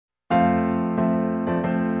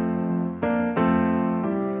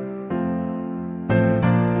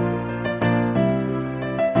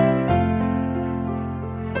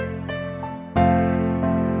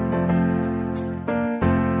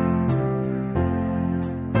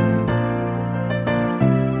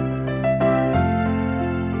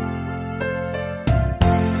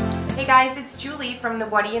Julie from the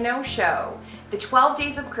What Do You Know show. The 12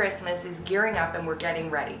 Days of Christmas is gearing up and we're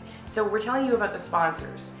getting ready. So we're telling you about the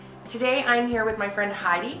sponsors. Today I'm here with my friend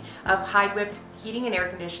Heidi of Hyde Whipp's Heating and Air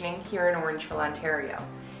Conditioning here in Orangeville, Ontario.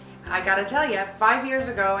 I gotta tell you, 5 years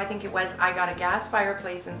ago, I think it was, I got a gas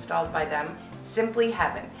fireplace installed by them. Simply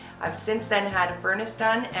heaven. I've since then had a furnace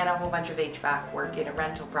done and a whole bunch of HVAC work in a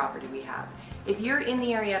rental property we have. If you're in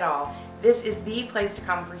the area at all, this is the place to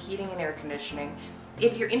come for heating and air conditioning.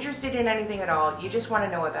 If you're interested in anything at all, you just want to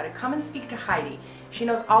know about it, come and speak to Heidi. She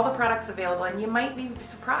knows all the products available and you might be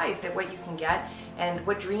surprised at what you can get and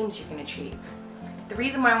what dreams you can achieve. The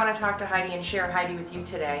reason why I want to talk to Heidi and share Heidi with you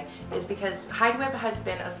today is because Hyde Whipp has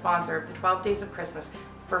been a sponsor of the 12 Days of Christmas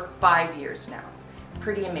for 5 years now.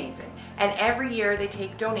 Pretty amazing. And every year they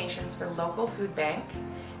take donations for the local food bank.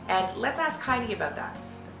 And let's ask Heidi about that.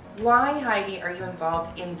 Why, Heidi, are you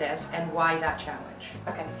involved in this and why that challenge?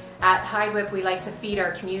 Okay. At Hyde Whipp, we like to feed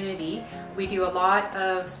our community. We do a lot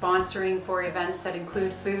of sponsoring for events that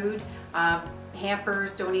include food,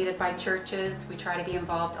 hampers donated by churches. We try to be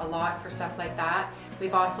involved a lot for stuff like that.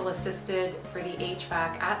 We've also assisted for the HVAC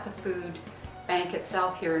at the food bank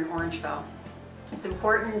itself here in Orangeville. It's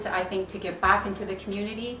important, I think, to give back into the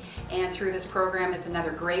community, and through this program it's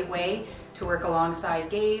another great way to work alongside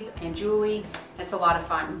Gabe and Julie. It's a lot of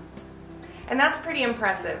fun. And that's pretty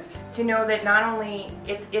impressive to know that not only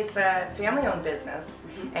it's a family-owned business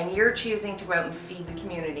and you're choosing to go out and feed the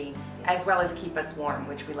community as well as keep us warm,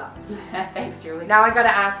 which we love. Thanks, Julie. Now I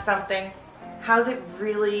gotta ask something. How's it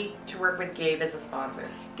really to work with Gabe as a sponsor?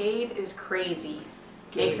 Gabe is crazy.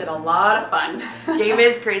 Makes it a lot of fun. Gabe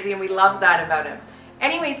is crazy and we love that about him.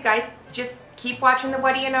 Anyways, guys, just keep watching the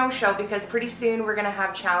What Do You Know show because pretty soon we're going to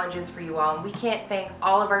have challenges for you all and we can't thank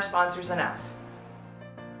all of our sponsors enough.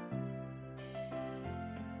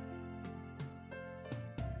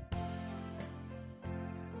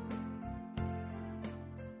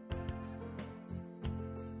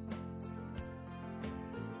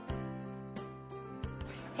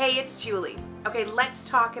 Hey, it's Julie. Okay, let's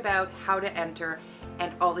talk about how to enter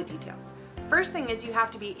and all the details. First thing is you have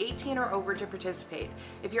to be 18 or over to participate.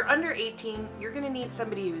 If you're under 18, you're going to need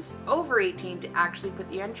somebody who's over 18 to actually put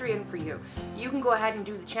the entry in for you. You can go ahead and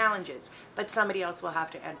do the challenges, but somebody else will have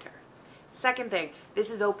to enter. Second thing, this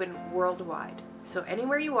is open worldwide. So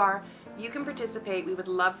anywhere you are, you can participate. We would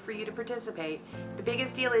love for you to participate. The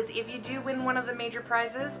biggest deal is if you do win one of the major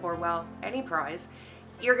prizes, or well, any prize,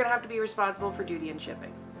 you're going to have to be responsible for duty and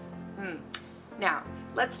shipping. Now,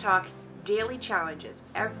 let's talk daily challenges.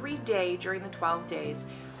 Every day during the 12 days,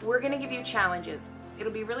 we're going to give you challenges.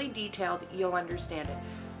 It'll be really detailed. You'll understand it.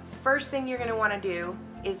 First thing you're going to want to do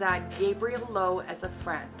is add Gabriel Lowe as a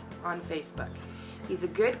friend on Facebook. He's a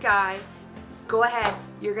good guy. Go ahead.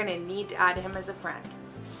 You're going to need to add him as a friend.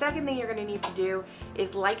 Second thing you're going to need to do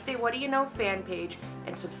is like the What Do You Know fan page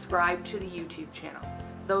and subscribe to the YouTube channel.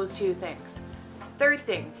 Those two things. Third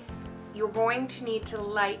thing, you're going to need to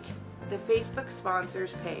like the Facebook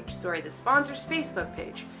sponsors page. Sorry, the sponsors Facebook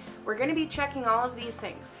page. We're going to be checking all of these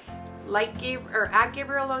things. Like add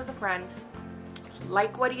Gabriel Lowe as a friend,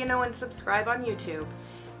 like What Do You Know and subscribe on YouTube,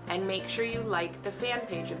 and make sure you like the fan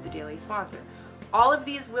page of the daily sponsor. All of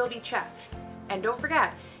these will be checked. And don't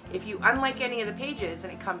forget, if you unlike any of the pages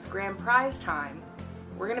and it comes grand prize time,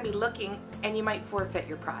 we're going to be looking and you might forfeit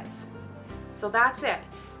your prize. So that's it.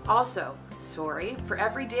 Also, sorry, for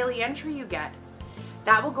every daily entry you get,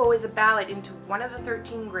 that will go as a ballot into one of the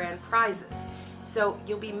 13 grand prizes. So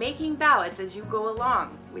you'll be making ballots as you go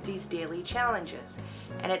along with these daily challenges.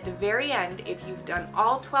 And at the very end, if you've done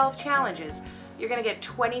all 12 challenges, you're going to get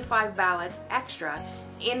 25 ballots extra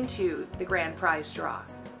into the grand prize draw.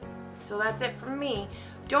 So that's it from me.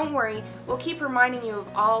 Don't worry, we'll keep reminding you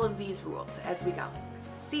of all of these rules as we go.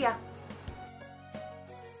 See ya.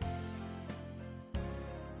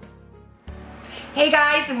 Hey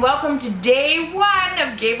guys, and welcome to day 1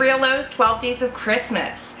 of Gabriel Lowe's 12 Days of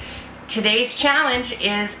Christmas. Today's challenge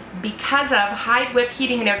is because of Hyde Whipp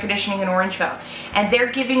Heating and Air Conditioning in Orangeville, and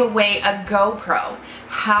they're giving away a GoPro.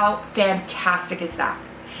 How fantastic is that?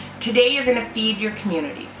 Today you're going to feed your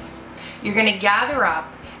communities. You're going to gather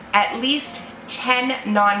up at least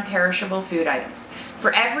 10 non-perishable food items.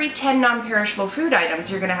 For every 10 non-perishable food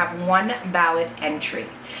items, you're going to have 1 ballot entry.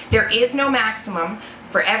 There is no maximum.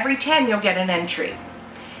 For every 10, you'll get an entry.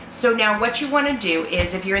 So now what you want to do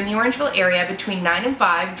is, if you're in the Orangeville area between 9 and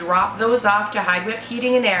 5, drop those off to Hyde Whipp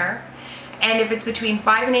Heating and Air. And if it's between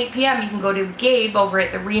 5 and 8 p.m., you can go to Gabe over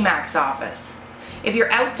at the REMAX office. If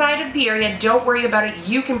you're outside of the area, don't worry about it.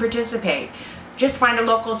 You can participate. Just find a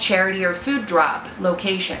local charity or food drop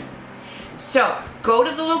location. So go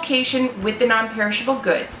to the location with the non-perishable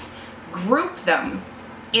goods, group them,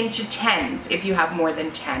 into tens if you have more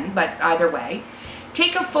than 10, but either way.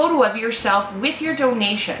 Take a photo of yourself with your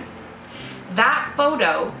donation. That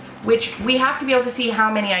photo, which we have to be able to see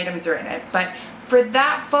how many items are in it, but for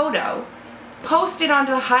that photo, post it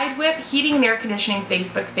onto the Hyde Whipp Heating and Air Conditioning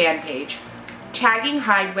Facebook fan page, tagging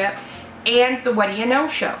Hyde Whipp and the What Do You Know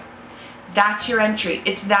show. That's your entry.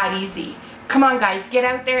 It's that easy. Come on guys, get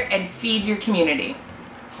out there and feed your community.